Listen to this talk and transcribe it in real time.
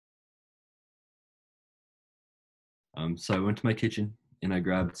So I went to my kitchen and I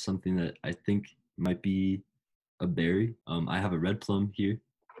grabbed something that I think might be a berry. I have a red plum here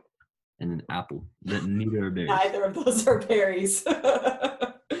and an apple that neither are berries. Neither of those are berries.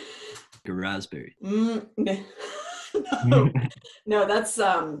 Like a raspberry. Mm, no, no,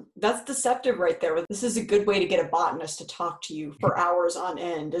 that's deceptive right there. This is a good way to get a botanist to talk to you for hours on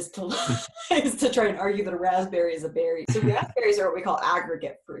end, is to is to try and argue that a raspberry is a berry. So raspberries are what we call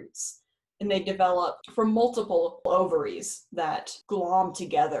aggregate fruits, and they develop from multiple ovaries that glom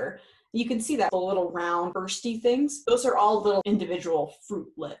together. You can see that the little round bursty things, those are all little individual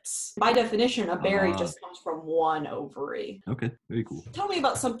fruitlets. By definition, a berry uh, just comes from one ovary. okay, very cool. Tell me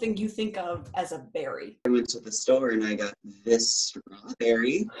about something you think of as a berry. I went to the store and I got this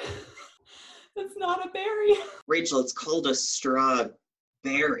strawberry. That's not a berry. Rachel, it's called a strawberry.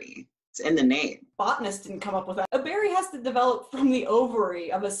 It's in the name. Botanists didn't come up with that. A berry has to develop from the ovary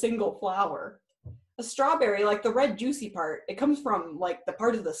of a single flower. A strawberry, like the red juicy part, it comes from like the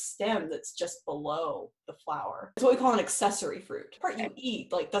part of the stem that's just below the flower. It's what we call an accessory fruit. The part you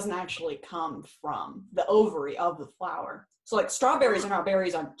eat like doesn't actually come from the ovary of the flower. So like strawberries are not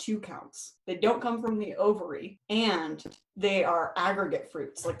berries on two counts. They don't come from the ovary and they are aggregate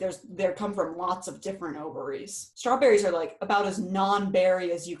fruits. Like they come from lots of different ovaries. Strawberries are like about as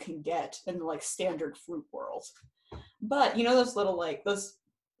non-berry as you can get in the like standard fruit world. But you know those little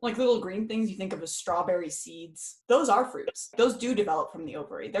green things you think of as strawberry seeds, those are fruits. Those do develop from the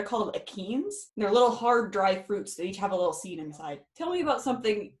ovary. They're called achenes. They're little hard, dry fruits that each have a little seed inside. Tell me about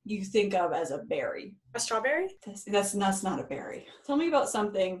something you think of as a berry. A strawberry? That's not a berry. Tell me about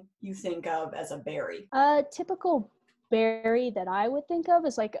something you think of as a berry. A typical berry that I would think of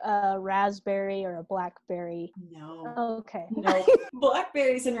is like a raspberry or a blackberry. No. Okay. No.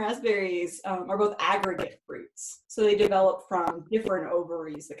 Blackberries and raspberries are both aggregate fruits. So they develop from different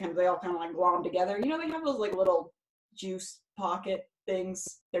ovaries that they all kind of like glom together. You know, they have those like little juice pocket things.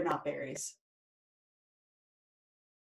 They're not berries.